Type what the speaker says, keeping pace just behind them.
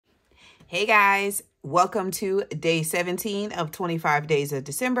Hey guys, welcome to day 17 of 25 days of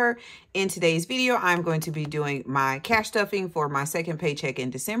December. In today's video, I'm going to be doing my cash stuffing for my second paycheck in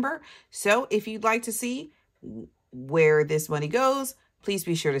December. So if you'd like to see where this money goes, please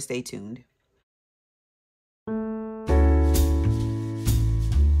be sure to stay tuned.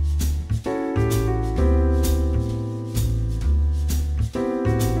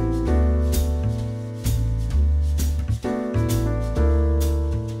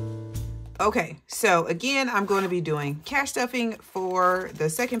 Okay, so again, I'm going to be doing cash stuffing for the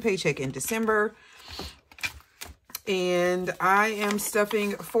second paycheck in December. And I am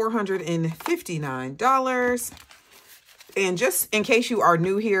stuffing $459. And just in case you are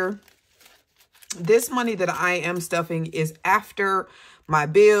new here, this money that I am stuffing is after my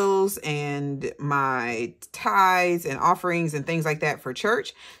bills and my tithes and offerings and things like that for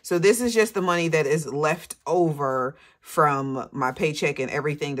church. So this is just the money that is left over from my paycheck and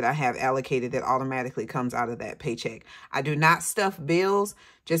everything that I have allocated that automatically comes out of that paycheck. I do not stuff bills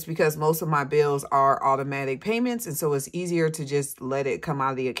just because most of my bills are automatic payments. And so it's easier to just let it come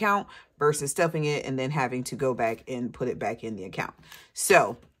out of the account versus stuffing it and then having to go back and put it back in the account.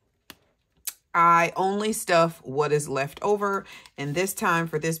 So I only stuff what is left over. And this time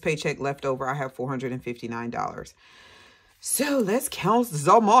for this paycheck left over, I have $459. So let's count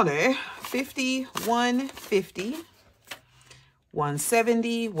the money. 50, 150,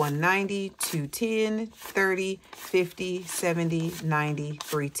 170, 190, 210, 30, 50, 70, 90,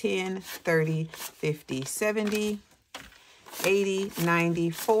 310, 30, 50, 70, 80,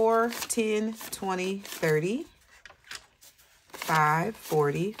 94, 10, 20, 30. 5,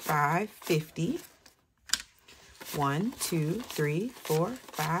 40, 5, 50. 1, 2, 3, 4,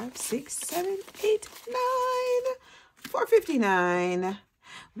 5, 6, 7, 8, 9. 459.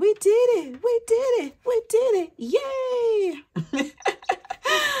 We did it. We did it. We did it. Yay.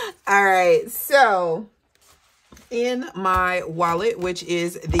 All right. So in my wallet, which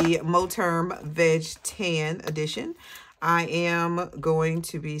is the Moterm Veg Tan edition, I am going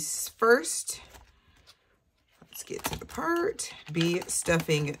to be first... Let's get to the part. Be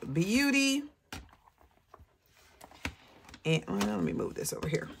stuffing Beauty. And well, let me move this over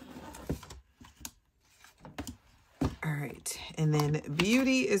here. All right. And then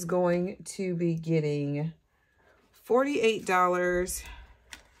Beauty is going to be getting $48,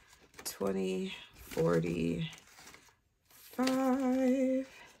 20, 40, 5,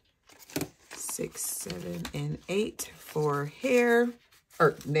 6, 7, and 8 for hair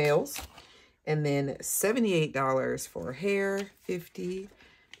or nails. And then $78 for hair, 50,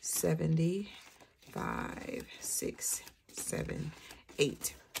 70, 5, 6, 7,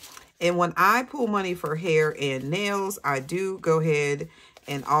 8. And when I pull money for hair and nails, I do go ahead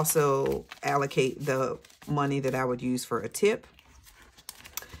and also allocate the money that I would use for a tip.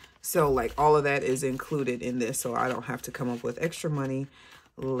 So like all of that is included in this, so I don't have to come up with extra money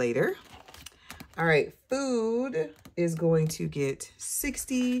later. All right, food is going to get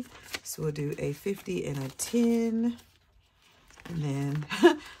 60. So we'll do a 50 and a 10. And then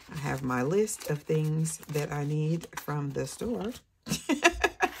I have my list of things that I need from the store.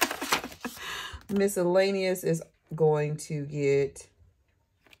 Miscellaneous is going to get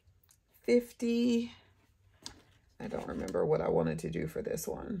 50. I don't remember what I wanted to do for this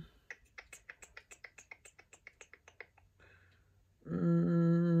one.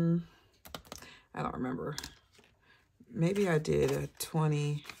 I don't remember. Maybe I did a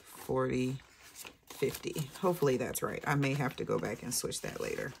 20, 40, 50. Hopefully that's right. I may have to go back and switch that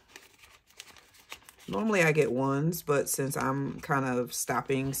later. Normally I get ones, but since I'm kind of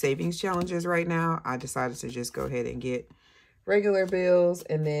stopping savings challenges right now, I decided to just go ahead and get regular bills.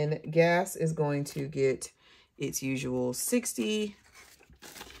 And then gas is going to get its usual 60.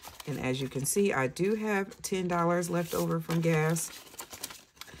 And as you can see, I do have $10 left over from gas,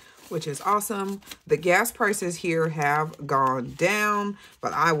 which is awesome. The gas prices here have gone down,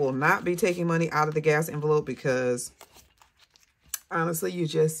 but I will not be taking money out of the gas envelope because honestly, you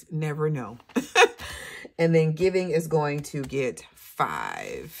just never know. And then giving is going to get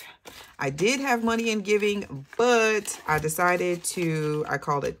 5. I did have money in giving, but I decided to, I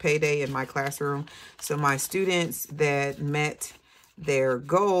called it payday in my classroom. So my students that met their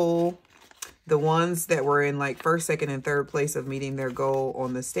goal, the ones that were in like first, second, and third place of meeting their goal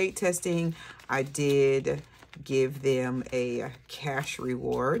on the state testing, I did give them a cash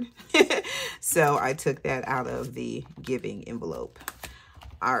reward. So I took that out of the giving envelope.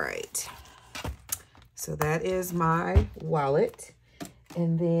 All right. So that is my wallet.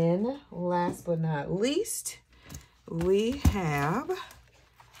 And then last but not least, we have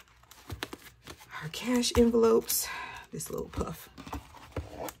our cash envelopes, this little puff.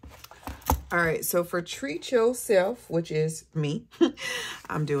 All right, so for Treat Yourself, which is me,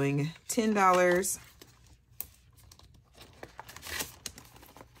 I'm doing $10.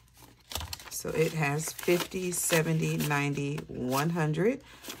 So it has 50, 70, 90, 100,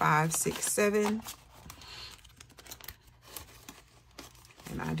 5, 6, 7.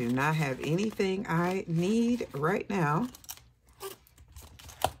 And I do not have anything I need right now.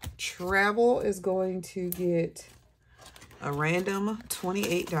 Travel is going to get a random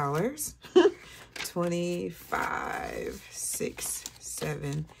 $28. 25, 6,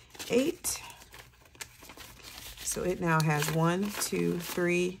 7, 8. So it now has 1, 2,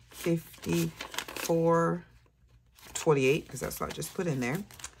 3, 54, 28, because that's what I just put in there.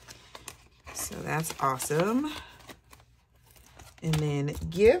 So that's awesome. And then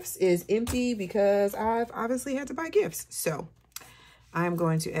gifts is empty because I've obviously had to buy gifts. So I'm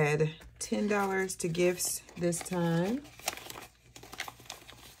going to add $10 to gifts this time.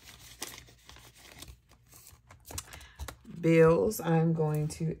 Bills, I'm going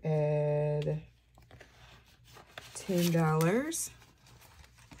to add $10.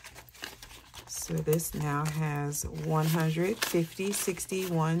 So this now has 150, 60,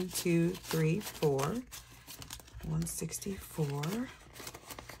 1, 2, 3, 4. 164,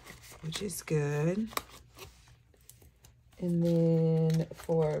 which is good. And then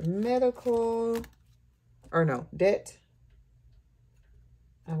for medical, or no, debt,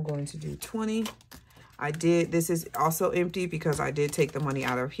 I'm going to do 20. This is also empty because I did take the money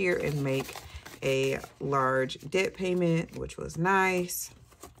out of here and make a large debt payment, which was nice.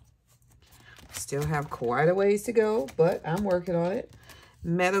 Still have quite a ways to go, but I'm working on it.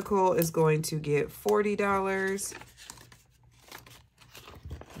 Medical is going to get $40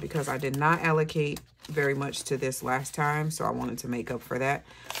 because I did not allocate very much to this last time, so I wanted to make up for that.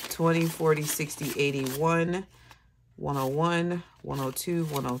 20, 40, 60, 81, 101, 102,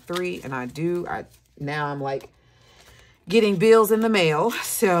 103, and now I'm like getting bills in the mail,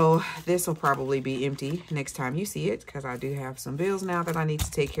 so this will probably be empty next time you see it because I do have some bills now that I need to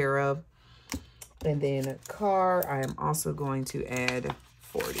take care of. And then a car, I am also going to add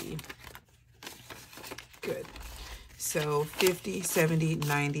 40. Good. So 50, 70,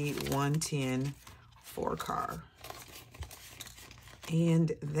 90, 110 for car.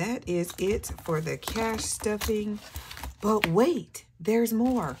 And that is it for the cash stuffing. But wait, there's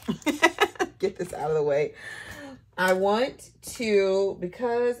more. Get this out of the way. I want to,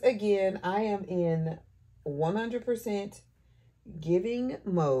 because again, I am in 100% giving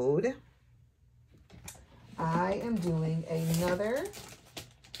mode. I am doing another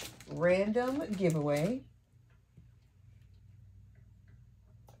random giveaway.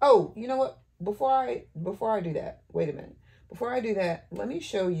 Oh, you know what? Before I do that, wait a minute. Before I do that, let me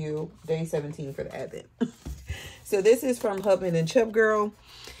show you day 17 for the Advent. So this is from Hubman and Chub Girl,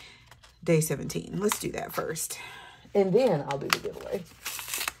 day 17. Let's do that first. And then I'll do the giveaway.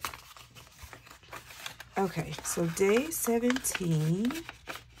 Okay, so day 17.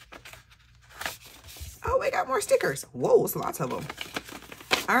 Oh, we got more stickers. Whoa, it's lots of them.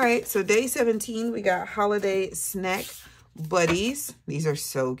 All right, so day 17, we got holiday snack buddies. These are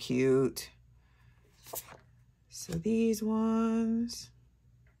so cute. So these ones,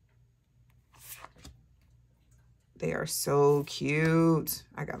 they are so cute.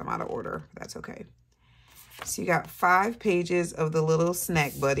 I got them out of order. That's okay. So you got 5 pages of the little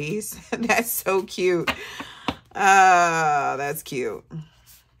snack buddies. That's so cute. That's cute.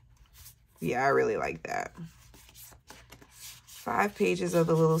 Yeah, I really like that. 5 pages of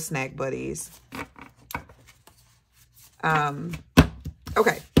the little snack buddies.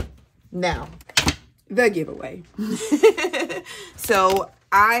 Okay, now the giveaway. So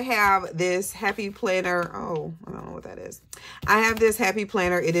I have this happy planner. Oh, I don't know what that is. I have this happy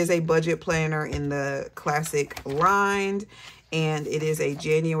planner. It is a budget planner in the classic rind, and it is a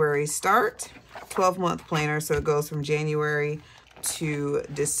January start 12-month planner. So it goes from January to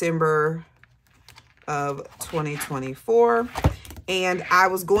December of 2024. And I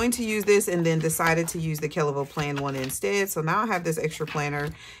was going to use this and then decided to use the Kellerville Plan one instead. So now I have this extra planner.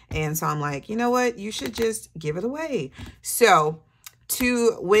 And so I'm like, you know what? You should just give it away. So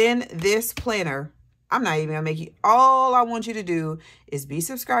to win this planner, I'm not even going to make you. All I want you to do is be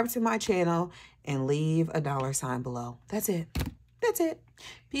subscribed to my channel and leave a $sign below. That's it. That's it.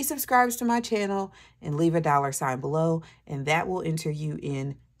 Be subscribed to my channel and leave a $sign below. And that will enter you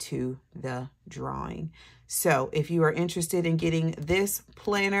into the drawing. So if you are interested in getting this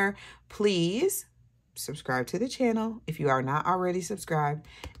planner, please subscribe to the channel if you are not already subscribed,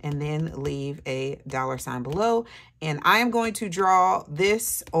 and then leave a $sign below. And I am going to draw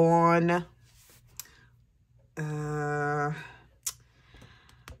this on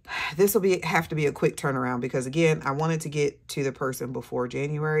this will have to be a quick turnaround because, again, I wanted to get to the person before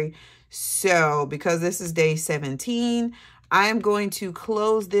January. So because this is day 17, I am going to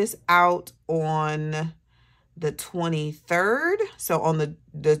close this out on the 23rd. So on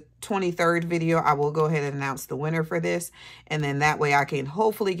the 23rd video, I will go ahead and announce the winner for this. And then that way I can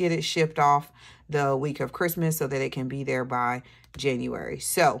hopefully get it shipped off the week of Christmas so that it can be there by January.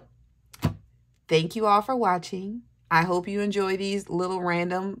 So thank you all for watching. I hope you enjoy these little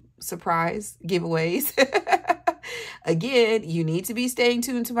random surprise giveaways. Again, you need to be staying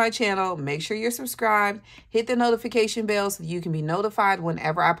tuned to my channel. Make sure you're subscribed. Hit the notification bell so you can be notified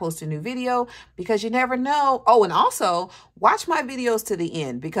whenever I post a new video, because you never know. Oh, and also watch my videos to the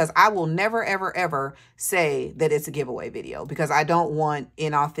end, because I will never, ever, ever say that it's a giveaway video, because I don't want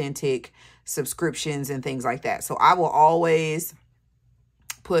inauthentic subscriptions and things like that. So I will always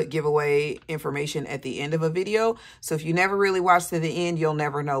put giveaway information at the end of a video. So if you never really watch to the end, you'll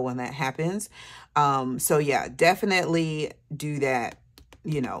never know when that happens. So yeah, definitely do that,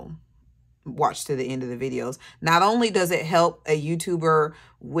 you know, watch to the end of the videos. Not only does it help a YouTuber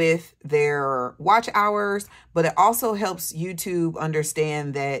with their watch hours, but it also helps YouTube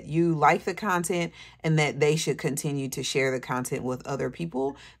understand that you like the content and that they should continue to share the content with other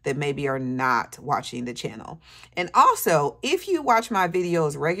people that maybe are not watching the channel. And also, if you watch my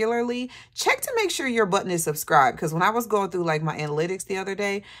videos regularly, check to make sure your button is subscribed, because when I was going through like my analytics the other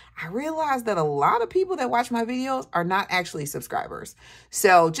day, I realized that a lot of people that watch my videos are not actually subscribers.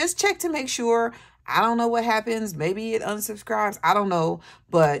 So just check to make sure. I don't know what happens. Maybe it unsubscribes. I don't know.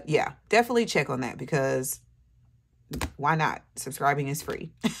 But yeah, definitely check on that, because why not? Subscribing is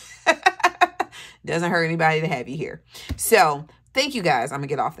free. Doesn't hurt anybody to have you here. So thank you guys. I'm gonna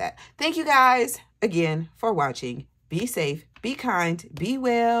get off that. Thank you guys again for watching. Be safe, be kind, be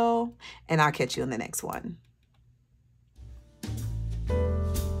well, and I'll catch you in the next one.